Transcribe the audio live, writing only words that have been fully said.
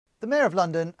The Mayor of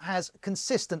London has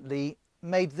consistently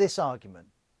made this argument.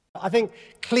 I think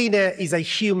clean air is a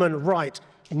human right,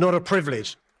 not a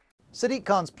privilege. Sadiq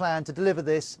Khan's plan to deliver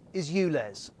this is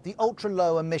Ulez, the Ultra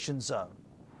Low Emission Zone.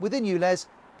 Within Ulez,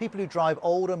 people who drive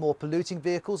older, more polluting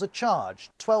vehicles are charged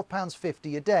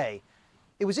 £12.50 a day.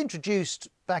 It was introduced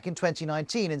back in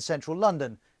 2019 in central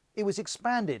London. It was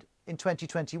expanded in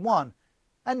 2021.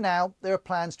 And now there are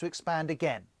plans to expand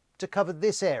again, to cover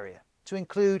this area, to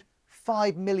include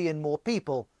 5 million more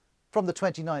people from the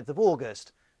 29th of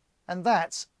August. And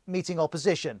that's meeting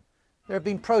opposition. There have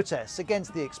been protests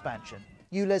against the expansion.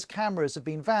 Ulez cameras have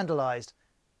been vandalised,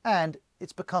 and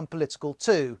it's become political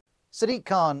too. Sadiq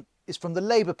Khan is from the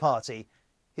Labour Party.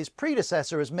 His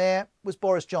predecessor as mayor was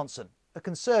Boris Johnson, a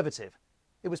Conservative.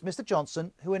 It was Mr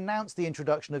Johnson who announced the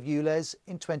introduction of Ulez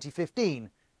in 2015.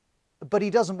 But he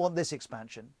doesn't want this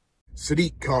expansion.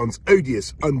 Sadiq Khan's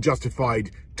odious,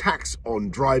 unjustified tax on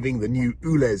driving, the new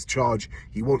Ulez charge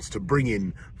he wants to bring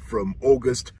in from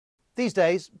August. These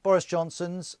days, Boris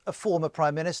Johnson's a former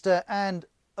Prime Minister and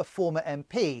a former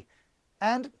MP.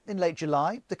 And in late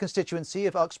July, the constituency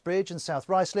of Uxbridge and South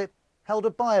Ruislip held a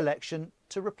by-election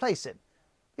to replace him.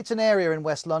 It's an area in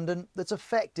West London that's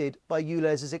affected by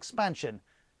Ulez's expansion.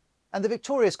 And the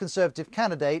victorious Conservative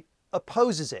candidate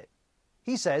opposes it.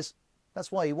 He says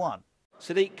that's why he won.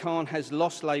 Sadiq Khan has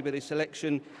lost Labour this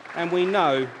election, and we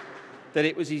know that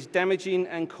it was his damaging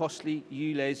and costly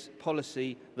Ulez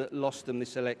policy that lost them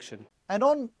this election. And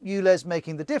on Ulez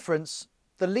making the difference,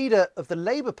 the leader of the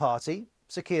Labour Party,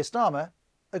 Sir Keir Starmer,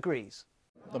 agrees.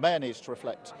 The Mayor needs to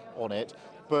reflect on it,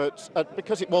 but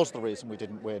because it was the reason we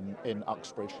didn't win in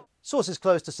Uxbridge. Sources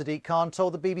close to Sadiq Khan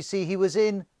told the BBC he was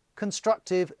in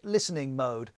constructive listening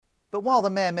mode. But while the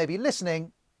Mayor may be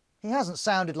listening, he hasn't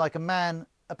sounded like a man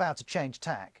about to change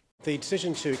tack. The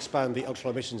decision to expand the Ultra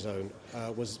Low Emission Zone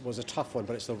was a tough one,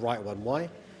 but it's the right one. Why?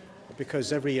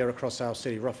 Because every year across our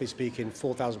city, roughly speaking,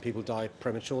 4,000 people die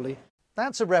prematurely.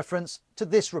 That's a reference to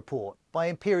this report by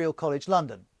Imperial College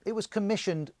London. It was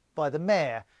commissioned by the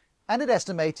Mayor, and it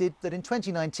estimated that in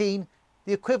 2019,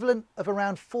 the equivalent of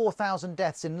around 4,000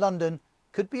 deaths in London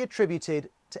could be attributed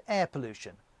to air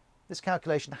pollution. This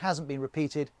calculation hasn't been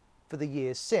repeated for the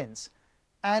years since.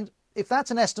 And if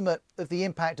that's an estimate of the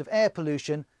impact of air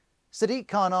pollution, Sadiq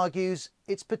Khan argues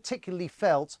it's particularly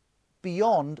felt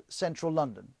beyond central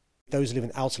London. Those who live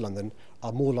in outer London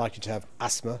are more likely to have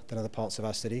asthma than other parts of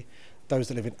our city. Those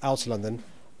that live in outer London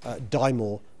die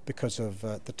more because of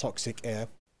the toxic air.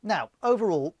 Now,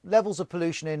 overall, levels of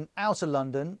pollution in outer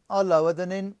London are lower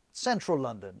than in central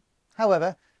London.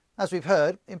 However, as we've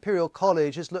heard, Imperial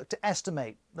College has looked to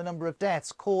estimate the number of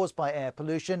deaths caused by air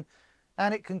pollution,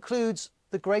 and it concludes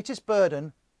the greatest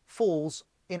burden falls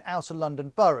in outer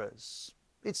London boroughs.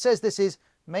 It says this is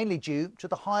mainly due to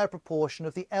the higher proportion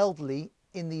of the elderly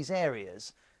in these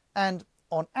areas. And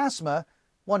on asthma,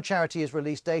 one charity has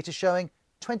released data showing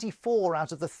 24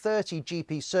 out of the 30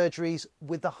 GP surgeries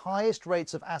with the highest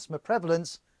rates of asthma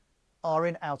prevalence are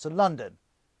in outer London.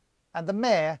 And the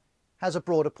Mayor has a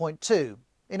broader point too.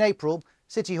 In April,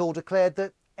 City Hall declared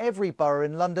that every borough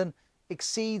in London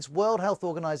exceeds World Health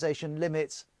Organization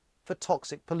limits for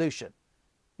toxic pollution.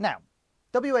 Now,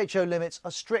 WHO limits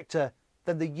are stricter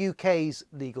than the UK's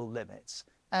legal limits,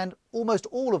 and almost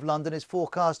all of London is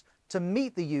forecast to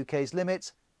meet the UK's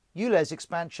limits, Ulez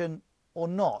expansion or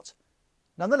not.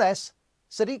 Nonetheless,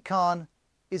 Sadiq Khan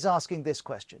is asking this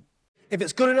question. If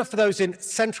it's good enough for those in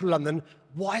central London,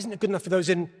 why isn't it good enough for those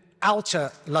in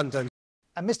outer London?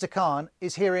 And Mr Khan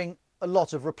is hearing a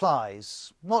lot of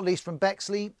replies, not least from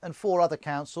Bexley and 4 other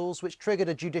councils, which triggered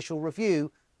a judicial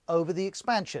review over the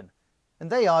expansion. And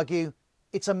they argue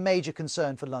it's a major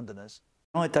concern for Londoners.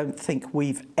 I don't think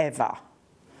we've ever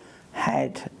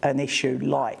had an issue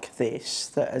like this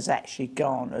that has actually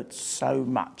garnered so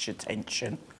much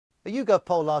attention. A YouGov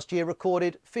poll last year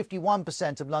recorded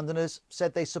 51% of Londoners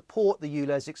said they support the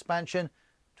Ulez expansion,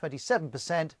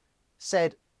 27%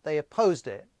 said they opposed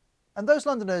it. And those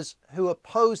Londoners who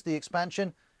opposed the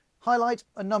expansion highlight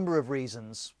a number of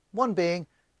reasons, one being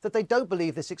that they don't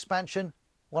believe this expansion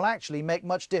will actually make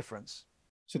much difference.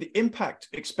 So the impact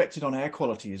expected on air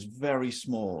quality is very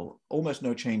small, almost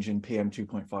no change in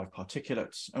PM2.5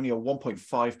 particulates, only a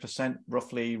 1.5%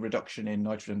 roughly reduction in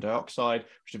nitrogen dioxide,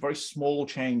 which is a very small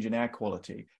change in air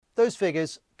quality. Those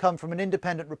figures come from an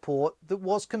independent report that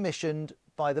was commissioned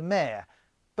by the Mayor.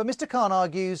 But Mr Khan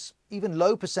argues even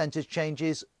low percentage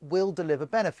changes will deliver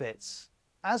benefits,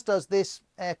 as does this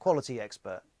air quality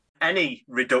expert. Any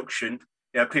reduction,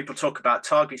 people talk about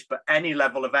targets, but any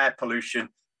level of air pollution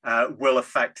will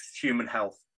affect human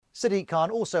health. Sadiq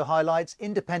Khan also highlights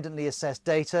independently assessed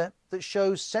data that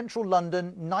shows central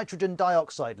London nitrogen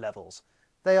dioxide levels.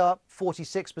 They are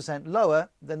 46% lower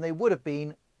than they would have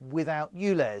been without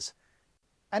Ulez.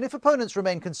 And if opponents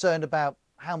remain concerned about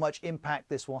how much impact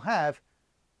this will have,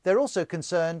 they're also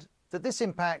concerned that this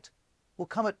impact will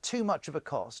come at too much of a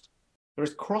cost. There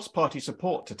is cross-party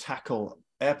support to tackle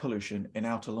air pollution in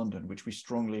outer London, which we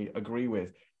strongly agree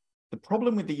with. The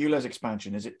problem with the Ulez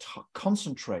expansion is it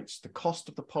concentrates the cost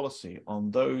of the policy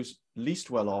on those least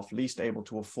well off, least able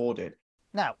to afford it.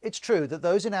 Now, it's true that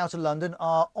those in outer London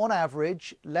are, on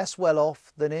average, less well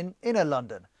off than in inner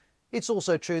London. It's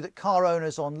also true that car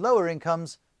owners on lower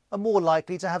incomes are more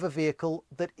likely to have a vehicle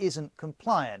that isn't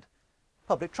compliant.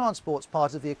 Public transport's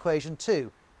part of the equation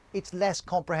too. It's less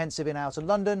comprehensive in outer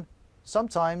London.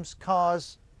 Sometimes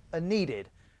cars are needed.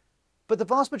 But the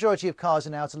vast majority of cars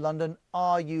in outer London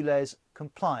are Ulez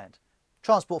compliant.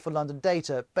 Transport for London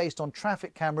data, based on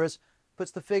traffic cameras,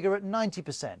 puts the figure at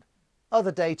 90%.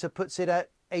 Other data puts it at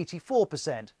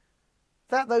 84%.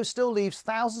 That, though, still leaves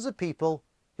thousands of people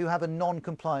who have a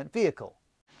non-compliant vehicle.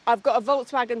 I've got a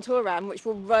Volkswagen Touran which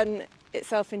will run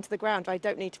itself into the ground. I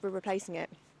don't need to be replacing it.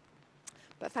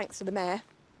 But thanks to the mayor,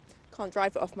 can't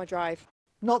drive it off my drive.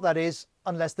 Not, that is,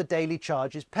 unless the daily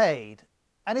charge is paid.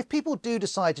 And if people do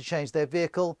decide to change their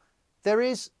vehicle, there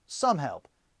is some help.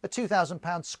 A £2,000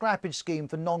 scrappage scheme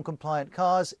for non-compliant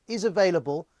cars is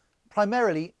available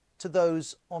primarily to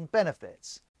those on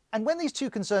benefits. And when these two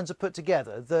concerns are put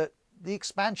together, that the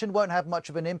expansion won't have much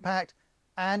of an impact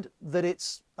and that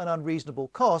it's an unreasonable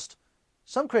cost,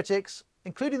 some critics,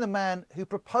 including the man who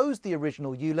proposed the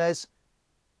original Ulez,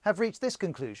 have reached this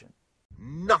conclusion.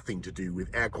 Nothing to do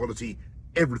with air quality,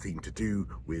 everything to do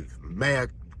with Mayor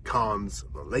Khan's,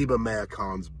 the Labour Mayor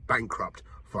Khan's bankrupt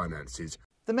finances.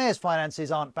 The Mayor's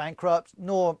finances aren't bankrupt,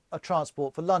 nor are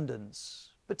Transport for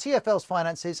London's. But TfL's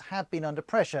finances have been under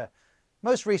pressure,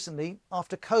 most recently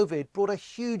after COVID brought a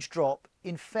huge drop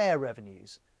in fare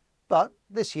revenues. But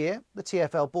this year, the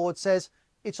TfL board says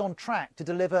it's on track to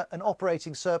deliver an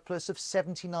operating surplus of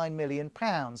 £79 million.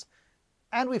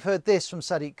 And we've heard this from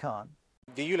Sadiq Khan.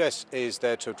 The Ulez is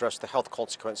there to address the health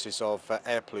consequences of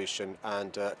air pollution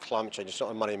and climate change. It's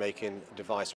not a money-making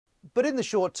device. But in the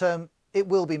short term, it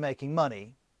will be making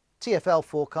money. TfL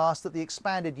forecasts that the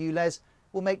expanded Ulez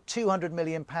will make £200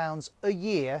 million a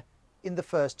year in the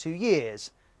first 2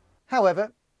 years.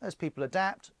 However, as people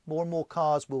adapt, more and more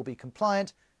cars will be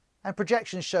compliant, and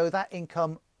projections show that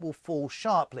income will fall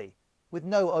sharply, with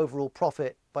no overall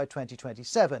profit by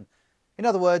 2027. In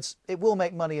other words, it will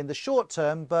make money in the short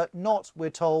term, but not, we're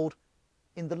told,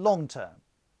 in the long term.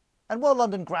 And while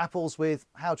London grapples with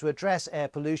how to address air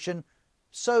pollution,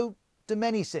 so do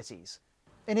many cities.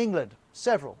 In England,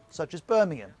 several, such as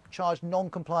Birmingham, charge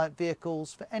non-compliant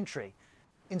vehicles for entry.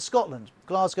 In Scotland,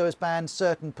 Glasgow has banned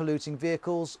certain polluting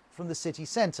vehicles from the city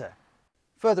centre.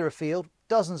 Further afield,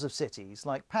 dozens of cities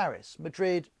like Paris,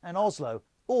 Madrid and Oslo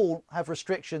all have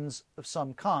restrictions of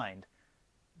some kind.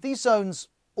 These zones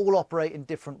all operate in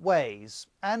different ways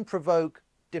and provoke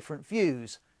different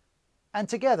views, and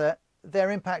together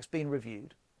their impact's been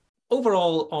reviewed.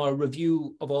 Overall, our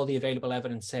review of all the available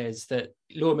evidence says that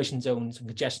low emission zones and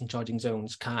congestion charging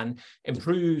zones can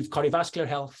improve cardiovascular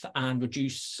health and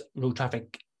reduce road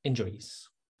traffic injuries.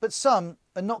 But some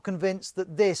are not convinced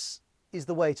that this is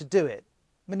the way to do it.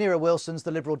 Munira Wilson's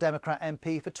the Liberal Democrat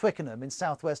MP for Twickenham in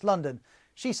southwest London.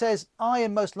 She says, I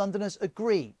and most Londoners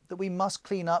agree that we must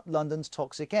clean up London's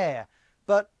toxic air,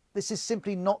 but this is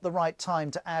simply not the right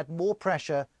time to add more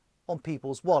pressure on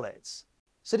people's wallets.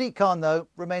 Sadiq Khan, though,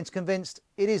 remains convinced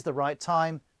it is the right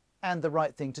time and the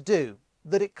right thing to do,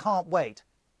 that it can't wait,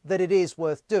 that it is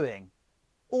worth doing.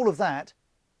 All of that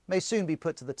may soon be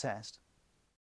put to the test.